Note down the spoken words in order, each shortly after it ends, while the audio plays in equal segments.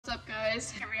guys,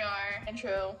 here we are.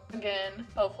 Intro again.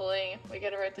 Hopefully we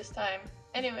get it right this time.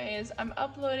 Anyways, I'm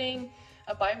uploading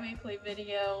a bi-weekly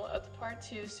video of the part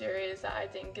 2 series that I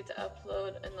didn't get to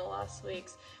upload in the last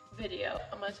week's video.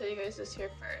 I'm gonna tell you guys this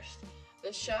here first.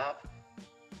 The shop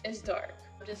is dark.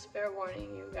 Just fair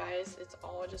warning you guys, it's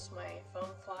all just my phone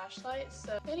flashlight.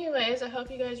 So anyways, I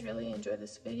hope you guys really enjoy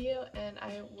this video and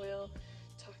I will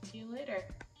talk to you later.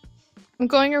 I'm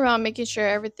going around making sure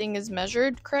everything is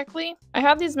measured correctly. I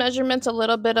have these measurements a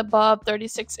little bit above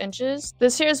 36 inches.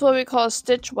 This here is what we call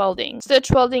stitch welding. Stitch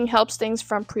welding helps things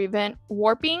from prevent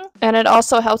warping, and it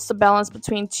also helps the balance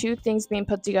between two things being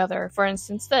put together. For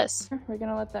instance, this. We're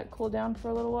gonna let that cool down for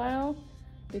a little while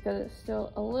because it's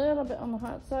still a little bit on the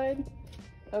hot side.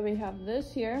 But we have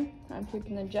this here. I'm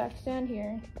keeping the jack stand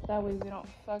here. That way we don't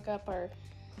fuck up our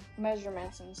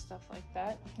measurements and stuff like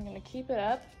that. I'm gonna keep it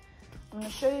up. I'm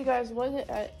going to show you guys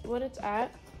what it's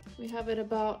at. We have it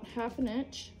about 1/2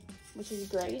 inch, which is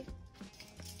great.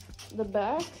 The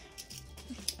back,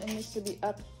 it needs to be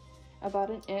up about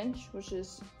 1 inch, which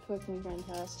is fucking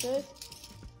fantastic.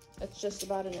 It's just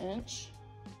about 1 inch.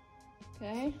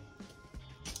 Okay.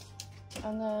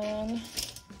 And then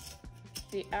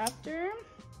the after,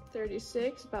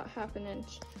 36, about 1/2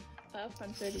 inch up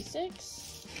on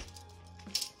 36.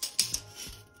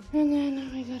 And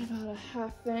then we got about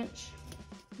 1/2 inch,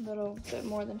 a little bit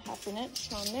more than 1/2 inch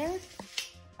on there.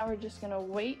 Now we're just gonna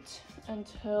wait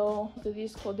until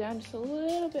these cool down just a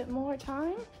little bit more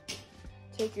time.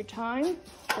 Take your time,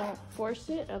 don't force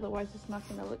it, otherwise it's not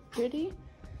gonna look pretty.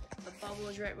 The bubble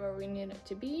is right where we need it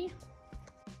to be.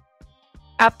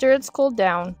 After it's cooled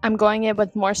down, I'm going in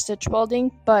with more stitch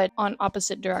welding, but on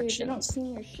opposite directions. So if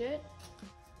you don't clean your shit,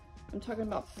 I'm talking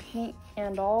about paint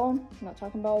and all. I'm not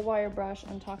talking about a wire brush.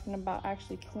 I'm talking about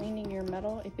actually cleaning your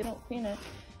metal. If you don't clean it,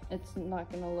 it's not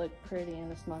gonna look pretty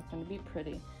and it's not gonna be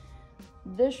pretty.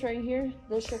 This right here,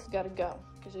 this shit's gotta go.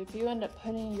 Because if you end up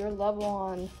putting your level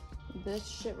on this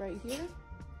shit right here,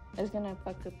 it's gonna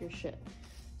fuck up your shit.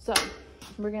 So,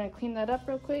 we're gonna clean that up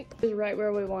real quick. It's right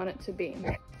where we want it to be.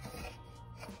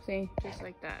 See, just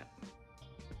like that.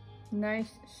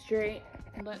 Nice, straight,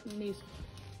 letting these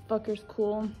fuckers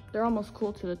cool. They're almost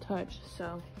cool to the touch.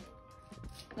 So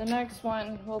the next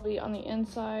one will be on the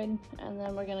inside, and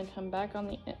then we're gonna come back on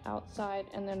the outside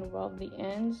and then weld the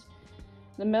ends.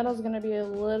 The metal is gonna be a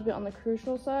little bit on the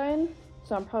crucial side,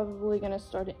 so I'm probably gonna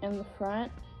start it in the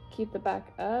front, keep the back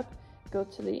up, go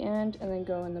to the end, and then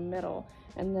go in the middle,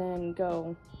 and then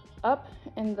go up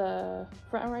in the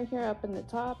front right here, up in the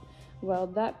top,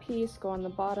 weld that piece, go on the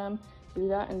bottom, do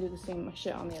that, and do the same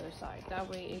shit on the other side. That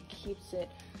way it keeps it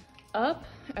up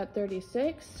at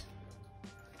 36.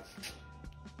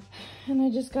 And I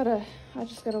just gotta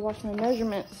watch my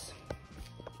measurements.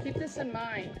 Keep this in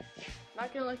mind. I'm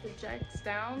not gonna let the jacks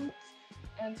down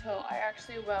until I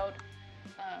actually weld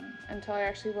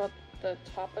the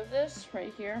top of this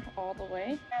right here all the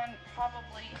way, and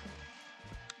probably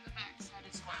the back side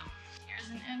as well. Here's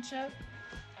 1 inch up,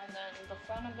 and then the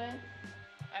front of it,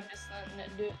 I'm just letting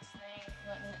it do its thing,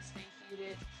 letting it stay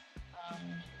heated,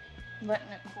 letting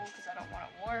it cool because I don't want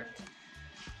it warped.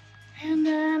 And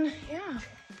then, yeah.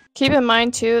 Keep in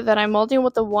mind too that I'm welding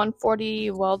with the 140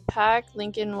 weld pack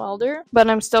Lincoln welder, but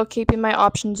I'm still keeping my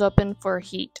options open for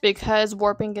heat because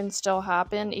warping can still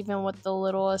happen even with the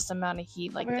littlest amount of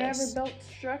heat like this. I've never built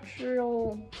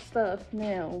structural stuff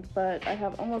now, but I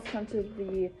have almost come to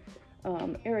the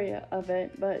area of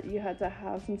it, but you had to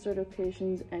have some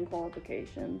certifications and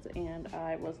qualifications, and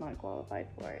I was not qualified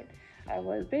for it. I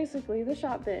was basically the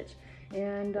shop bitch,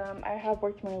 and I have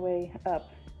worked my way up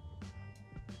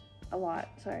a lot.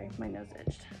 Sorry, my nose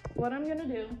itched. What I'm gonna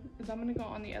do is I'm gonna go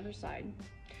on the other side.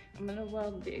 I'm gonna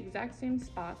weld the exact same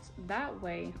spots. That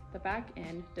way, the back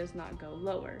end does not go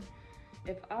lower.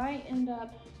 If I end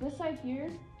up, this side here,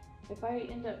 if I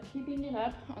end up keeping it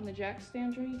up on the jack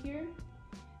stand right here,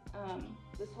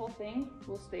 this whole thing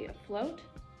will stay afloat.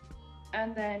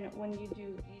 And then when you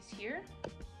do these here,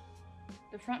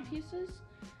 the front pieces,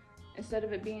 instead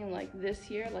of it being like this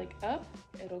here, like up,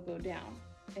 it'll go down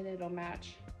and it'll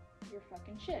match your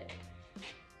fucking shit.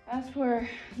 As for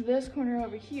this corner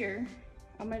over here,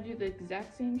 I'm gonna do the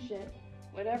exact same shit.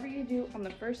 Whatever you do on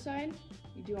the first side,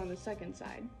 you do on the second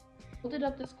side. Folded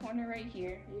up this corner right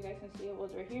here. You guys can see it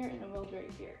welds right here and it welds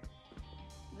right here.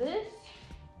 This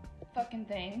fucking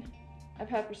thing I've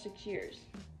had for 6 years.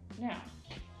 Now,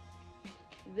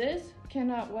 this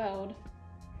cannot weld.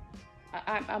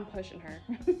 I'm pushing her.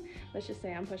 Let's just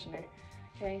say I'm pushing her,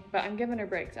 okay? But I'm giving her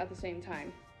breaks at the same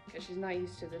time because she's not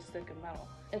used to this thick of metal.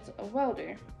 It's a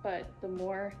welder, but the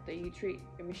more that you treat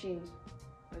your machines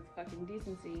with fucking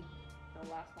decency, the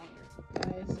it'll last longer.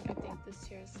 Guys, I think this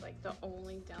here is like the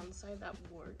only downside that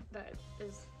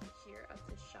is here at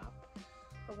this shop.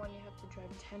 For one, you have to drive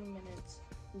 10 minutes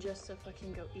just to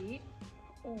fucking go eat,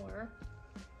 or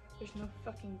there's no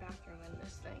fucking bathroom in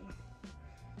this thing.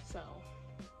 So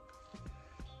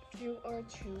if you are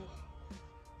to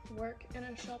work in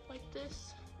a shop like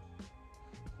this,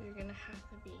 you're gonna have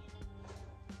to be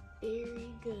very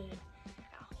good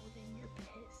at holding your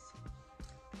piss,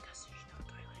 because there's no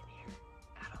toilet here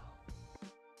at all.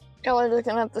 Y'all are just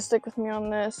gonna have to stick with me on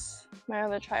this. My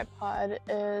other tripod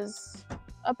is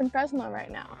up in Fresno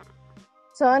right now.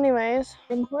 So anyways,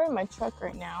 I'm in my truck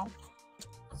right now,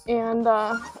 and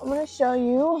I'm gonna show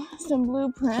you some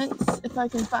blueprints if I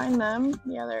can find them.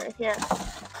 Yeah, they're right here.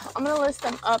 I'm gonna list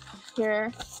them up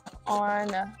here on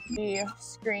the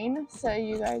screen so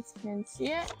you guys can see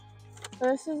it. So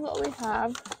this is what we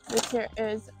have. This here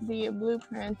is the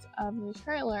blueprint of the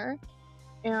trailer,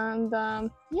 and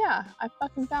yeah, I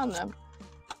fucking found them.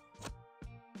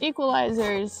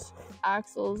 Equalizers,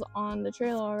 axles on the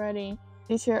trailer already.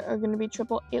 These here are going to be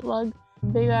triple 8 lug.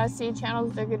 Big ass C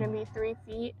channels, they're going to be 3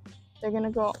 feet. They're going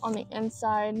to go on the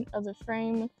inside of the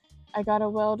frame. I got a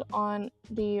weld on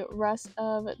the rest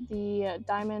of the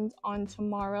diamonds on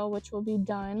tomorrow, which will be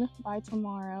done by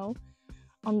tomorrow.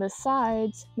 On the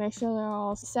sides, make sure they're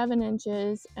all 7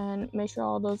 inches and make sure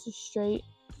all those are straight.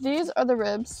 These are the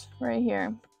ribs right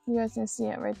here. You guys can see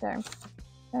it right there.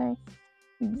 Okay.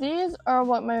 These are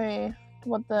what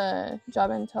the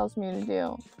job tells me to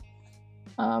do.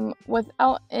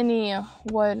 Without any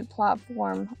wood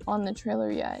platform on the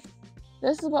trailer yet.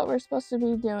 This is what we're supposed to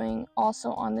be doing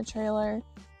also on the trailer.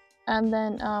 And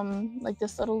then like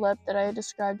this little lip that I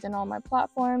described in all my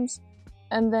platforms.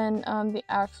 And then the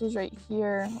axles right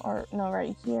here, or no,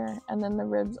 right here. And then the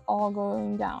ribs all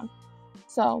going down.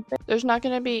 So there's not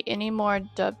going to be any more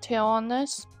dovetail on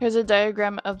this. Here's a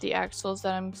diagram of the axles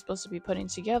that I'm supposed to be putting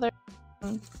together.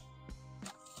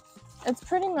 It's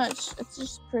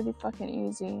just pretty fucking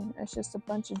easy. It's just a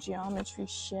bunch of geometry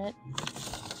shit.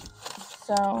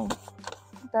 So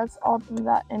that's all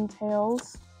that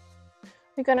entails.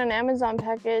 We got an Amazon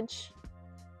package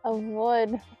of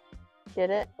wood. Get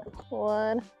it?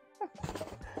 Wood.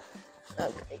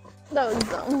 Okay, that was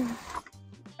dumb.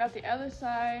 Got the other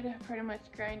side pretty much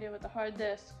grinded with a hard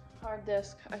disk.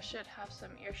 I should have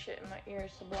some ear shit in my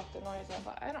ears to block the noise out,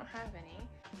 but I don't have any.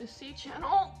 The C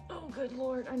channel, oh good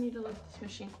lord, I need to let this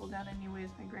machine cool down anyways,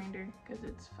 my grinder, because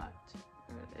it's fucked.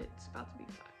 It's about to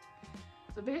be fucked.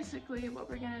 So basically what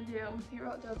we're gonna do, he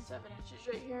wrote down 7 inches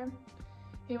right here.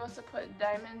 He wants to put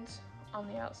diamonds on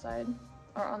the outside,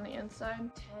 or on the inside,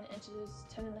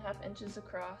 10.5 inches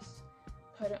across.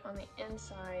 Put it on the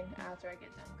inside after I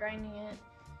get done grinding it.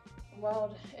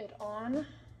 Weld it on,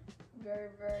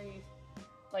 very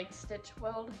like stitch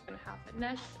weld. Gonna happen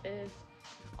next is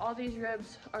all these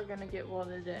ribs are gonna get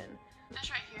welded in. This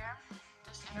right here,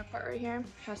 this inner part right here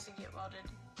has to get welded.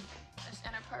 This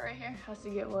inner part right here has to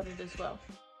get welded as well.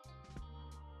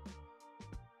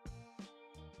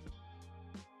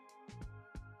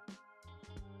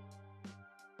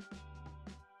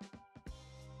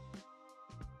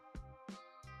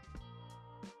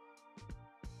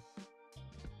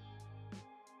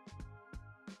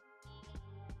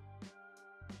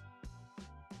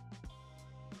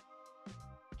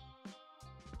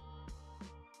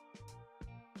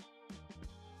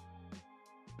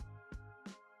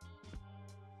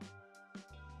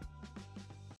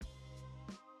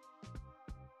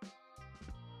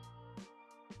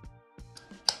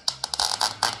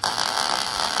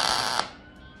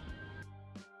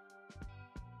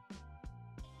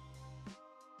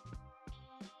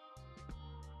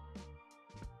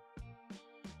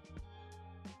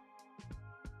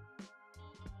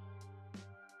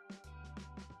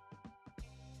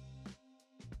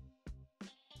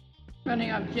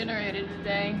 Running off generator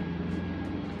today.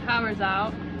 Power's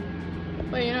out.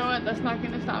 But you know what? That's not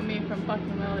gonna stop me from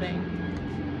fucking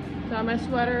welding. So I have my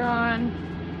sweater on,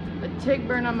 the TIG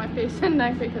burn on my face and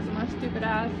neck because of my stupid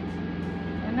ass.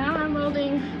 And now I'm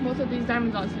welding both of these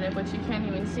diamonds on today, which you can't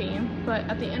even see. But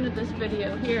at the end of this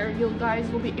video here, you guys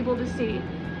will be able to see.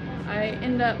 I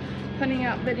end up putting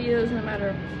out videos no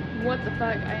matter what the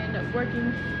fuck. I end up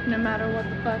working no matter what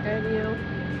the fuck I do.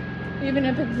 Even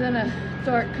if it's in a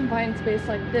dark confined space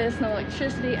like this, no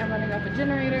electricity, I'm running off a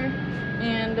generator,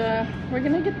 and we're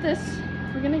gonna get this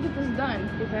done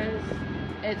because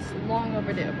it's long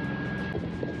overdue.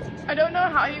 I don't know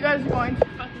how you guys are going to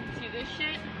fucking see this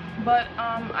shit, but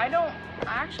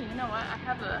actually, you know what? I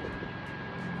have a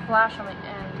flash on the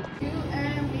end. You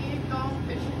and me go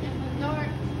fishing in the dark.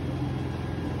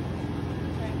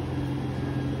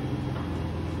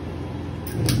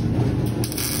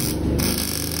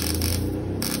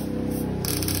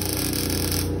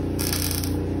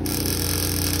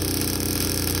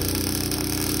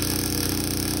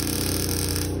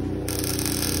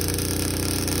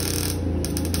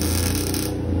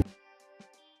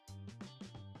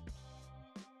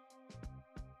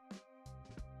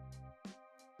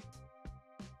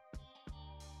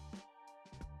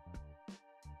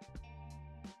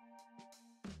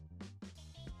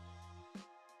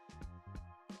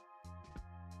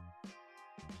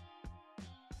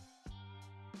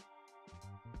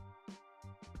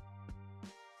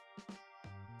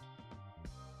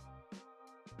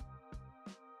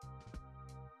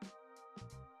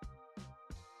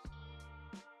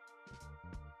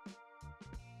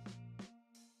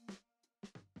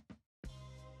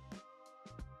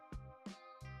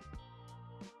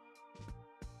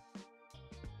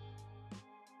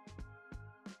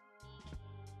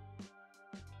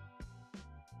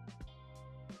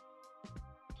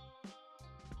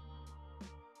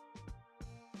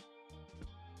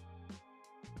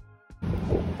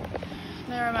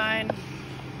 Never mind.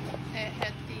 It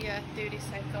hit the duty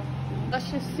cycle.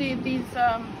 Let's just see these.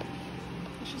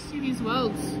 Let's just see these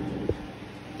welds.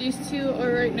 These two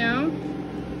are right now.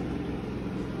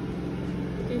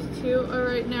 These two are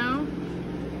right now.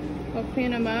 I'll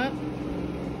clean them up.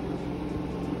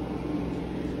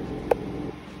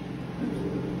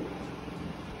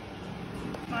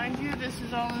 Mind you, this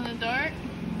is all in the dark.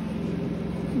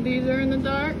 These are in the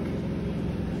dark.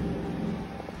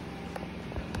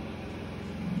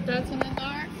 That's in the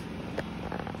dark.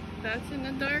 That's in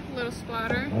the dark, little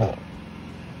splatter. That's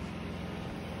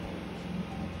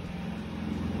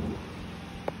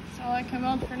all I can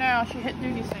weld for now. She hit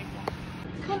duty cycle.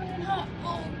 Coming in hot.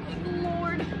 Oh, good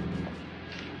Lord.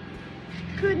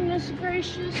 Goodness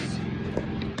gracious.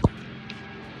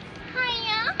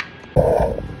 Hiya.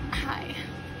 Hi.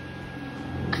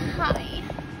 Hi.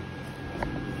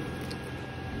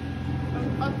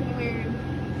 I'm fucking weird.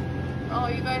 Oh,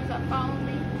 you guys that follow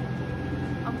me?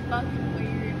 I'm fucking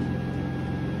weird.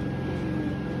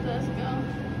 Let's go.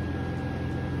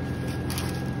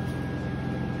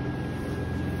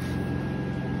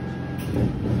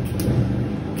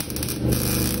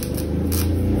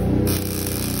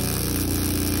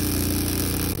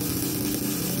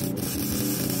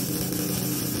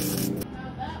 Now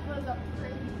that was a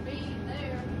pretty bead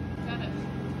there. Gotta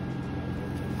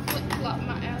flip-flop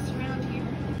my ass around here.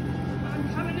 I'm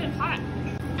coming in hot.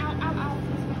 Ow, ow, ow.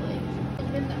 That's my leg. I've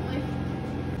been that way.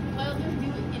 Welders do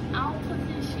it in all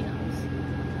positions.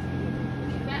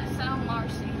 Make that sound,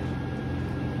 Marcy.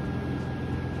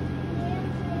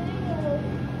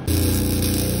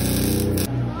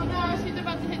 Oh no, she's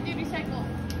about to hit duty cycle.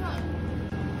 Come on.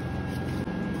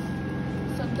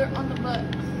 Some dirt on the butt.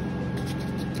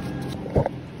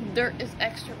 Dirt is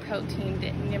extra protein.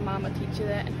 Didn't your mama teach you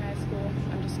that in high school?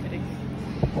 I'm just kidding.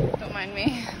 Don't mind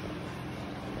me.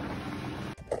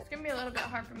 It's gonna be a little bit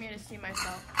hard for me to see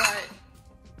myself, but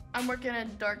I'm working in a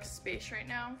dark space right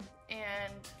now,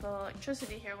 and the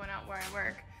electricity here went out where I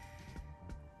work.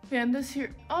 And this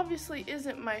here obviously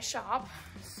isn't my shop,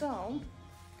 so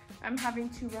I'm having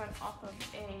to run off of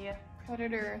a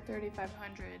Predator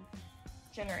 3500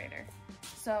 generator.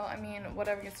 So, I mean,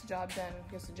 whatever gets the job done,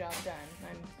 gets the job done.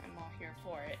 I'm all here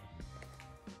for it.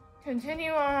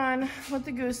 Continue on with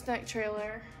the Goose Neck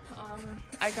trailer.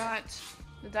 I got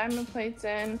the diamond plates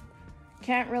in.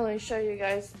 Can't really show you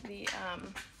guys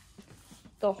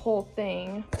the whole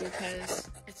thing because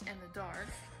it's in the dark.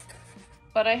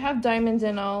 But I have diamonds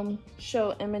in. I'll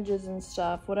show images and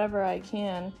stuff, whatever I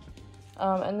can.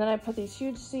 And then I put these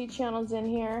huge C channels in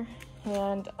here,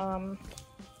 and I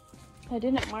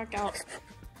didn't mark out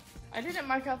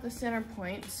the center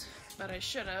points, but I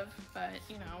should have. But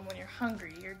you know, when you're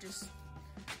hungry, you're just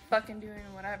fucking doing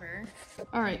whatever.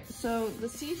 All right, so the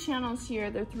C channels here,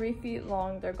 they're 3 feet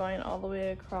long. They're going all the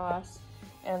way across,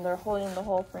 and they're holding the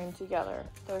whole frame together.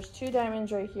 There's 2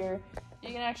 diamonds right here. You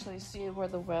can actually see where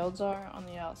the welds are on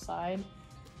the outside.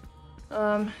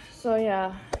 So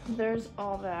yeah, there's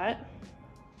all that.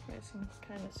 You guys can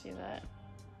kind of see that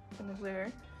in the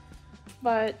glare.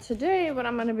 But today, what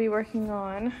I'm going to be working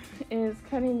on is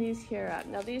cutting these here out.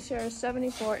 Now these here are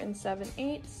 74 and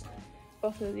 7/8,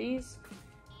 both of these.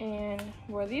 And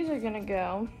where these are going to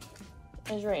go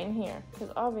is right in here, because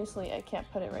obviously I can't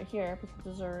put it right here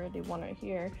because there's already one right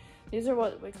here. These are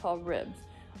what we call ribs,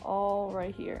 all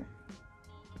right here,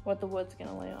 what the wood's going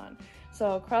to lay on.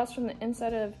 So across from the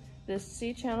inside of this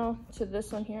C channel to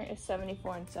this one here is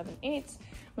 74 and 7/8.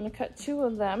 I'm going to cut 2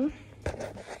 of them,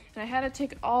 and I had to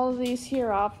take all of these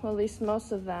here off, at least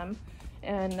most of them,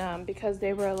 and because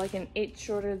they were like an 1/8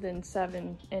 shorter than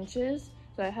 7 inches,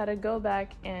 so I had to go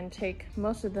back and take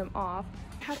most of them off.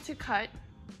 I had to cut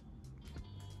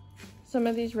some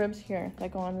of these ribs here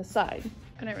that go on the side.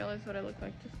 I didn't realize what I looked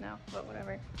like just now, but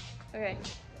whatever. Okay,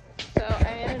 so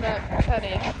I ended up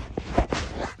cutting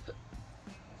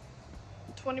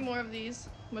 20 more of these,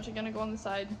 which are gonna go on the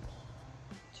side,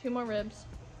 2 more ribs,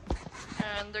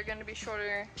 and they're gonna be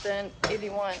shorter than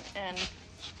 81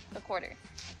 1/4.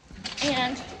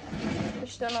 And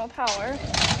there's still no power,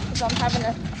 so I'm having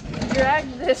to drag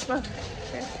this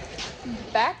motherfucker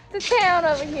back to town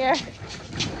over here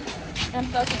and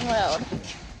fucking weld.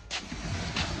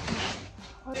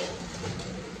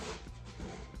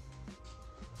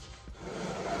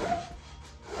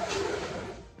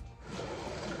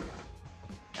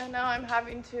 And now I'm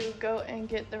having to go and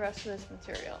get the rest of this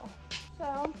material.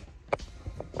 So,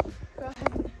 go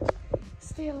ahead and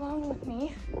stay along with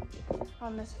me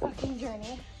on this fucking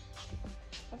journey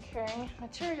of carrying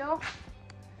material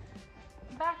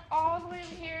back all the way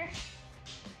over here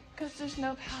because there's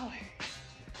no power.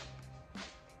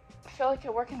 I feel like I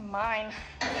work in a mine.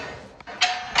 I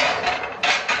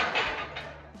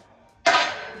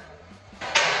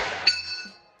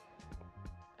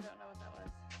don't know what that was.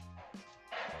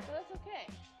 But that's okay.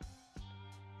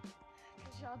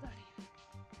 Because y'all don't even.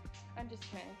 I'm just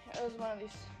kidding. It was one of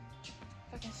these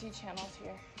fucking C channels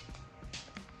here.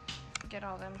 Get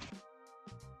all them.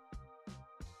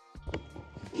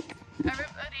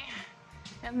 Everybody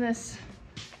in this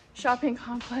shopping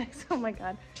complex, oh my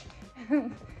god,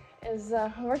 is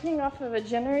working off of a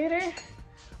generator,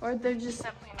 or they're just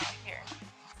simply not here.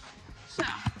 So,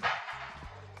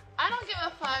 I don't give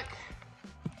a fuck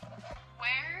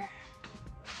where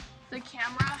the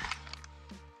camera,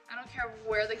 I don't care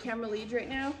where the camera leads right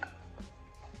now.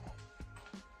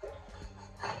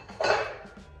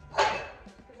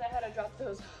 Because I had to drop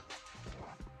those off.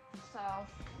 So,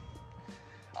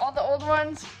 all the old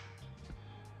ones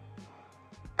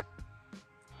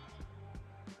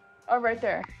are right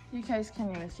there. You guys can't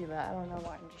even see that. I don't know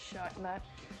why I'm just showing that.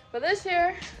 But this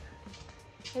here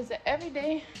is the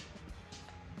everyday,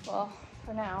 well,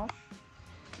 for now,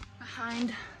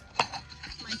 behind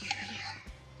my career.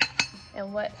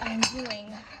 And what I'm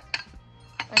doing,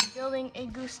 I'm building a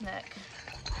gooseneck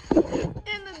in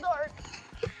the dark.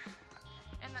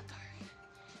 In the dark.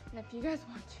 And if you guys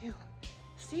want to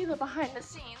see the behind the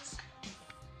scenes,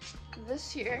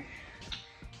 this here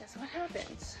is what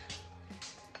happens.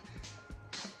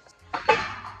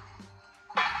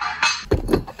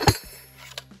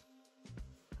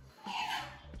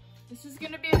 This is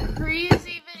gonna be a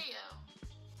crazy video.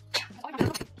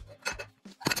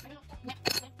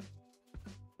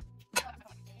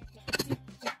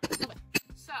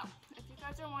 So, if you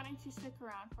guys are wanting to stick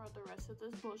around for the rest of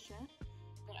this bullshit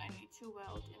that I need to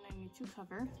weld and I need to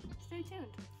cover, stay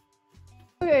tuned.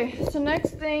 Okay, so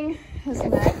next thing is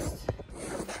next.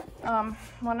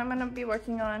 What I'm gonna be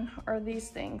working on are these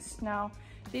things. Now,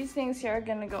 these things here are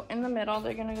gonna go in the middle.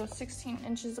 They're gonna go 16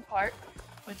 inches apart,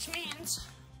 which means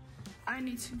I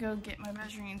need to go get my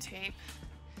measuring tape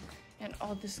and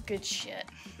all this good shit.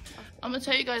 I'm gonna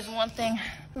tell you guys one thing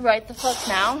right the fuck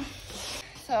now.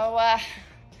 So,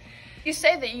 you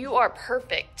say that you are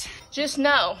perfect. Just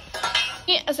know,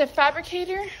 as a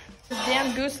fabricator, this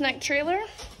damn gooseneck trailer,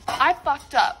 I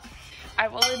fucked up. I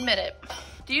will admit it.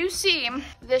 Do you see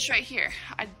this right here?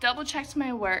 I double checked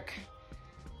my work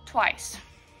twice,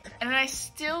 and I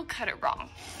still cut it wrong.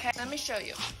 Okay, let me show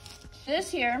you.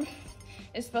 This here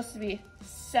is supposed to be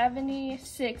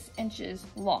 76 inches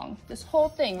long. This whole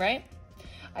thing, right?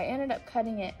 I ended up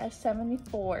cutting it at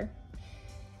 74.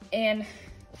 And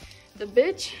the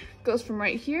bitch goes from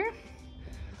right here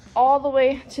all the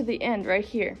way to the end right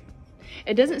here.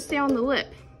 It doesn't stay on the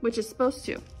lip, which it's supposed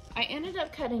to. I ended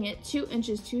up cutting it 2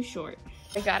 inches too short.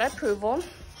 I got approval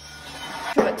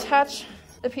to attach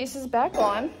the pieces back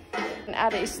on and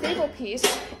add a stable piece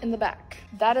in the back.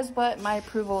 That is what my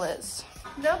approval is.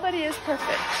 Nobody is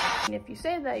perfect. And if you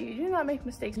say that you do not make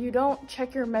mistakes, you don't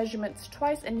check your measurements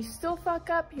twice and you still fuck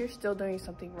up, you're still doing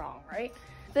something wrong, right?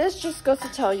 This just goes to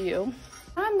tell you,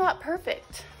 I'm not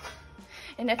perfect.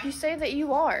 And if you say that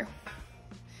you are,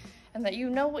 and that you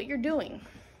know what you're doing,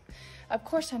 of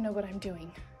course I know what I'm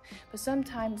doing, but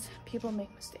sometimes people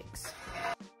make mistakes.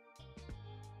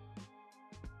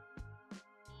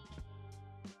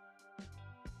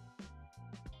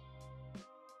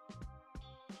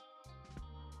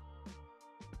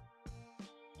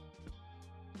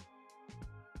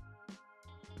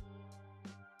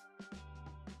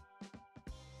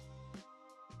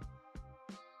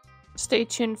 Stay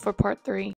tuned for part 3.